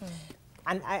herself.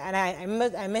 And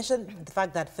I mentioned the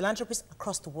fact that philanthropists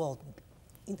across the world,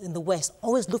 in the West,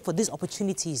 always look for these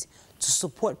opportunities to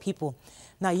support people.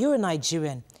 Now, you're a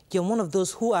Nigerian. You're one of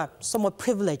those who are somewhat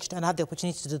privileged and have the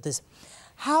opportunity to do this.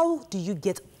 How do you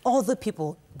get other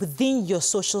people within your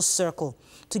social circle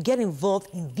to get involved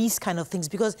in these kind of things?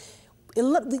 Because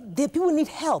the people need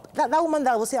help. That woman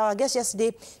that was our guest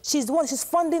yesterday, she's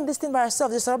funding this thing by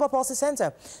herself, the Cerebral Palsy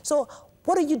Center. So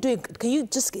what are you doing? Can you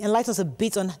just enlighten us a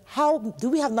bit on how do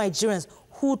we have Nigerians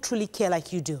who truly care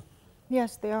like you do?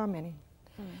 Yes, there are many.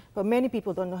 But many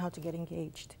people don't know how to get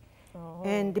engaged.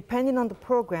 And depending on the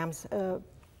programs,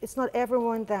 it's not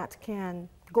everyone that can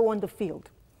go on the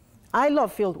field. I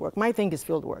love field work. My thing is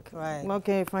field work. Right.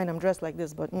 Okay, fine, I'm dressed like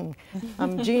this, but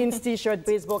I'm jeans, t-shirt,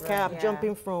 baseball cap,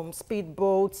 jumping from speed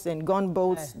boats and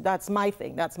gunboats. That's my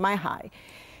thing. That's my high.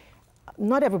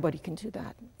 Not everybody can do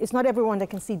that. It's not everyone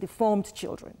that can see deformed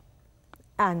children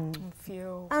and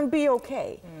be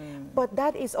okay. But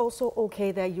that is also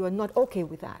okay that you are not okay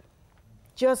with that.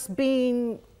 Just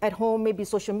being at home, maybe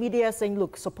social media, saying,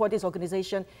 look, support this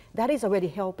organization, that is already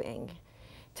helping.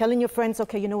 Telling your friends,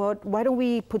 okay, you know what, why don't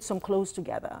we put some clothes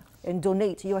together and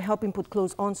donate? You're helping put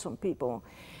clothes on some people.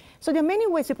 So there are many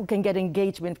ways people can get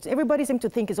engagement. Everybody seems to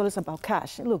think it's always about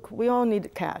cash. Look, we all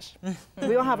need cash.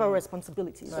 We all have our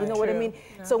responsibilities. Right. You know what I mean?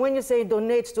 Yeah. So when you say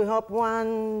donate to help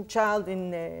one child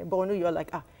in Borno, you're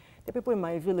like, the people in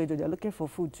my village, they're looking for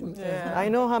food too. Yeah. I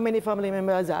know how many family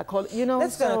members are called, you know.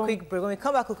 Let's go on a quick break. When we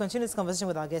come back, we'll continue this conversation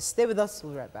with our guests. Stay with us.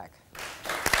 We'll be right back.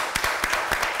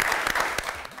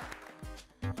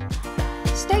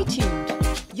 Stay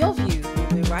tuned. Your View will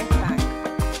be right back.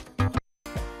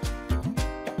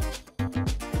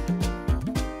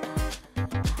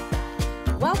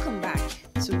 Welcome back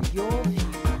to Your View.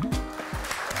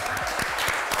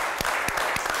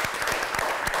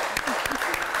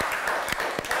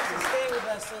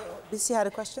 Bisi had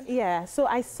a question? Yeah, so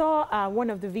I saw one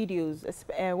of the videos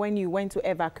when you went to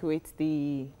evacuate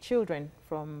the children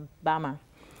from Bama.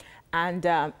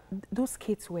 And those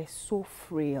kids were so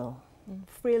frail,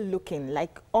 frail looking,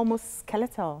 like almost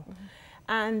skeletal.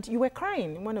 And you were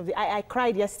crying. I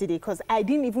cried yesterday because I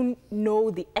didn't even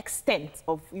know the extent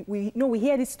of, we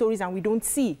hear these stories and we don't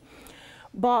see.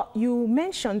 But you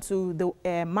mentioned to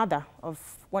the mother of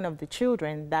one of the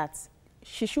children that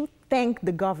she should thank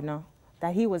the governor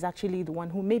that he was actually the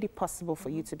one who made it possible for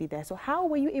you to be there. So how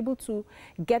were you able to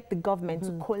get the government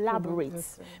to collaborate?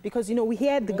 Because, you know, we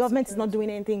hear the government is not doing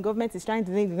anything, government is trying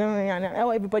to do,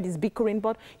 everybody's bickering,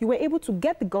 but you were able to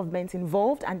get the government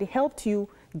involved and they helped you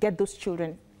get those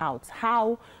children out.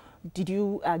 How did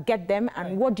you get them,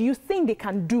 and what do you think they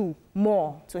can do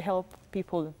more to help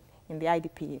people in the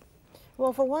IDP?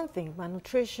 Well, for one thing,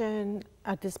 malnutrition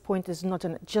at this point is not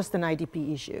just an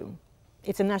IDP issue.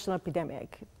 It's a national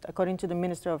epidemic. According to the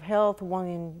Minister of Health, 1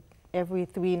 in every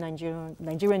 3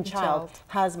 Nigerian child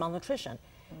has malnutrition.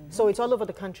 So it's all over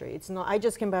the country. It's not, I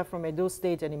just came back from Edo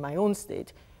State, and in my own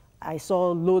state, I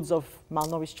saw loads of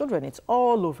malnourished children. It's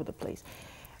all over the place.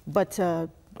 But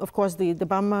of course, the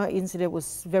Bama incident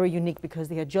was very unique because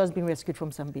they had just been rescued from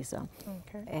Sambisa.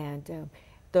 And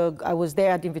I was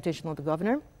there at the invitation of the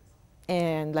governor.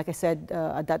 And like I said,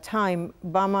 at that time,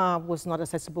 Bama was not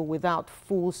accessible without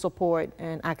full support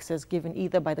and access given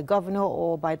either by the governor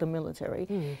or by the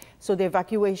military. So the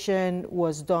evacuation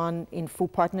was done in full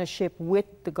partnership with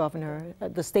the governor,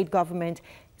 the state government.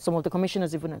 Some of the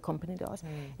commissioners even accompanied us.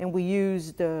 And we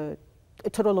used a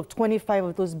total of 25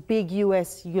 of those big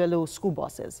U.S. yellow school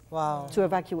buses to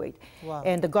evacuate.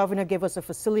 And the governor gave us a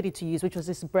facility to use, which was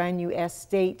this brand new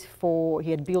estate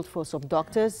he had built for some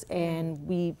doctors, and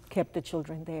we kept the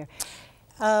children there.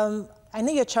 I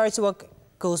know your charity work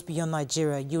goes beyond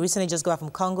Nigeria. You recently just got back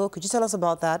from Congo. Could you tell us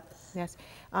about that? Yes,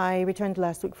 I returned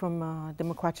last week from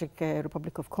Democratic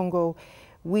Republic of Congo.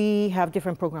 We have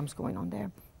different programs going on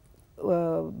there.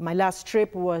 My last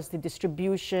trip was the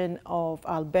distribution of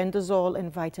albendazole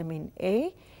and vitamin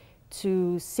A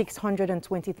to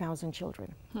 620,000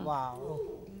 children. Wow.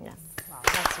 Yes. Wow,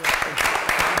 that's really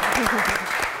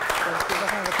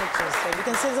some of the pictures. So you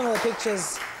can see some of the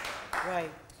pictures.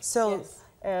 Right. So yes.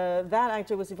 That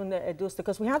actually was even a dose,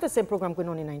 because we have the same program going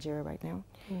on in Nigeria right now.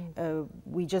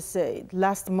 We just,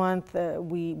 last month,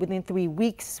 within 3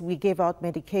 weeks, we gave out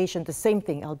medication, the same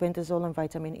thing, albendazole and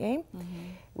vitamin A,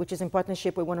 which is in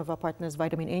partnership with one of our partners,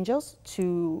 Vitamin Angels,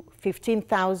 to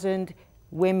 15,000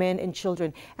 women and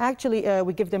children. Actually,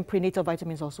 we give them prenatal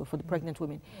vitamins also for the pregnant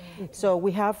women. So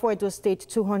we have for Edo State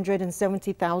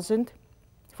 270,000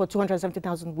 for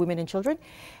 270,000 women and children,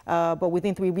 but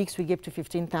within 3 weeks we gave to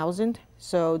 15,000.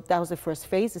 So that was the first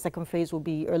phase. The second phase will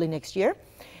be early next year.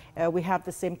 We have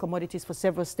the same commodities for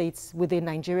several states within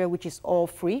Nigeria, which is all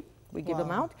free. We give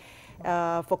them out.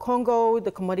 For Congo,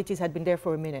 the commodities had been there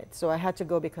for a minute, so I had to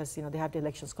go because they have the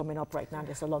elections coming up right now.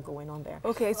 There's a lot going on there.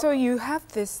 Okay, so you have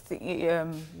this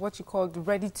what you call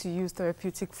ready-to-use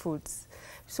therapeutic foods.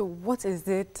 So what is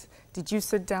it? Did you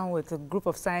sit down with a group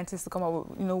of scientists to come up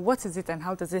with, what is it and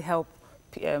how does it help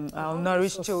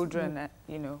malnourished children,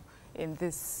 in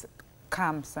these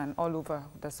camps and all over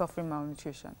that suffering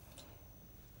malnutrition?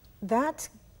 That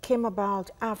came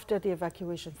about after the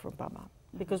evacuation from Bama,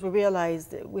 because we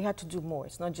realized that we had to do more.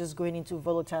 It's not just going into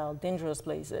volatile, dangerous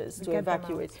places to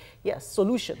evacuate. Yes,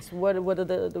 solutions. What are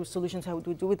the solutions? How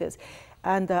do we do with this?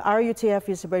 And RUTF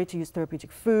is ready-to-use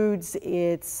therapeutic foods.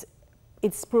 It's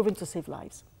proven to save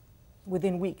lives.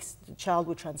 Within weeks, the child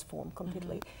will transform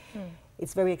completely.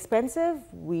 It's very expensive.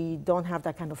 We don't have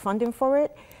that kind of funding for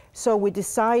it. So we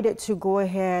decided to go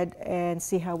ahead and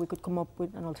see how we could come up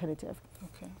with an alternative.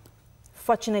 Okay.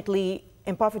 Fortunately,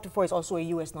 Empower 54 is also a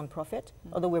U.S. nonprofit,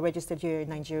 although we're registered here in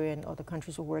Nigeria and other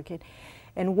countries we work in.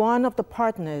 And one of the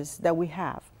partners that we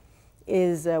have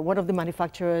is one of the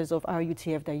manufacturers of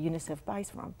RUTF that UNICEF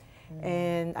buys from.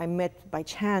 And I by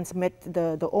chance met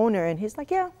the owner, and he's like,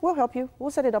 yeah, we'll help you.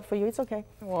 We'll set it up for you. It's okay.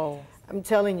 Whoa. I'm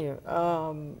telling you,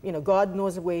 God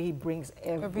knows the way he brings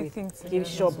everything. He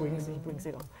sure brings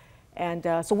it on. And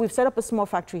so we've set up a small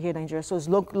factory here in Nigeria, so it's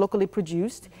locally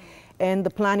produced. And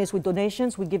the plan is with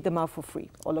donations, we give them out for free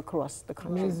all across the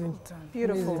country. Amazing.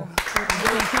 Beautiful. Amazing.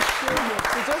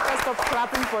 We just got to stop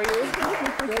clapping for you.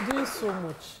 You're doing so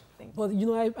much. But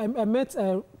I met,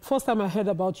 first time I heard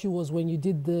about you was when you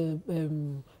did the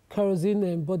kerosene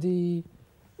and body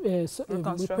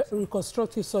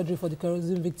reconstructive surgery for the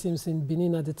kerosene victims in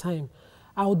Benin at the time.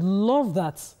 I would love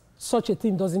that such a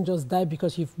thing doesn't just die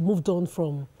because you've moved on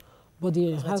from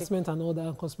body enhancement and all that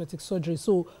and cosmetic surgery.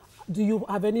 So do you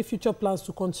have any future plans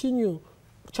to continue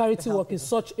charity work in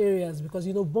such areas? Because,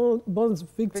 burns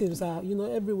victims are,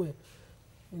 everywhere.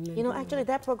 Actually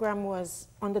that program was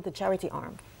under the charity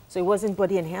arm. So it wasn't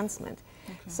body enhancement.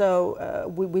 Okay. So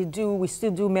we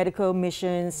still do medical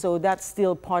missions, so that's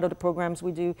still part of the programs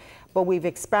we do. But we've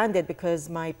expanded because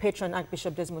my patron,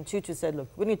 Archbishop Desmond Tutu, said, look,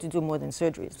 we need to do more than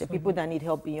surgeries. There are people that need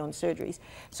help beyond surgeries.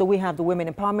 So we have the women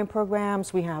empowerment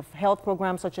programs, we have health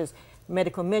programs such as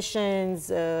medical missions,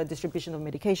 distribution of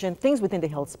medication, things within the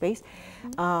health space.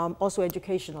 Also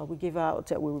educational, we give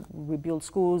out, we build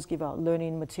schools, give out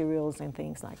learning materials and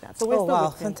things like that. So we're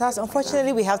still fantastic.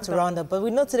 Unfortunately, we have to round up, but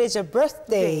we know today's your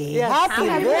birthday. Yes. Happy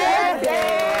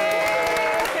birthday!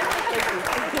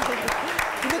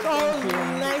 You look all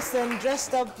nice and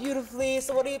dressed up beautifully.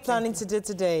 So what are you planning to do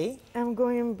today? I'm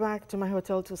going back to my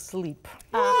hotel to sleep.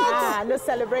 No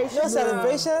celebrations? No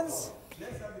celebrations?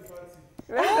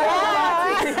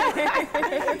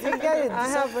 I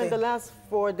have in the last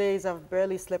 4 days, I've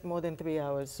barely slept more than 3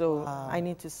 hours, so I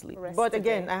need to sleep. But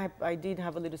again, I did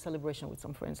have a little celebration with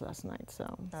some friends last night, so.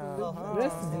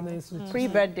 Rest is a nice one.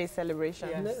 Pre-birthday celebration.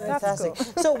 Yes. Fantastic.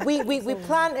 So we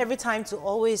plan every time to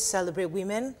always celebrate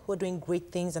women who are doing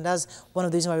great things, and that's one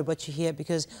of the reasons why we brought you here,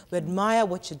 because we admire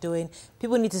what you're doing.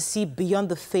 People need to see beyond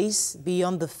the face,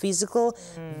 beyond the physical.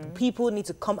 People need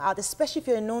to come out, especially if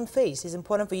you're a known face. It's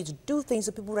important for you to do things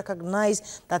so people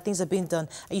recognize that things are being done.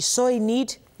 And you saw a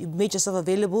need, you made yourself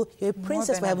available. You're a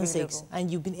princess, for heaven's sakes,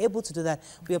 and you've been able to do that.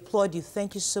 We applaud you.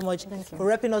 Thank you so much for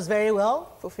repping us very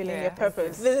well. Fulfilling your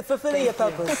purpose. Fulfilling your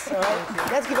purpose. All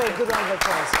right? Let's give her a good round of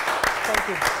applause. Thank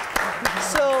you.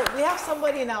 So we have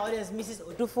somebody in our audience, Mrs.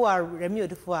 Odufua, Remi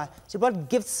Odufua. She brought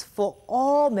gifts for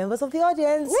all members of the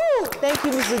audience. Woo! Thank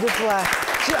you, Mrs. Odufua.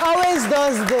 She always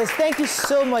does this. Thank you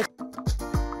so much.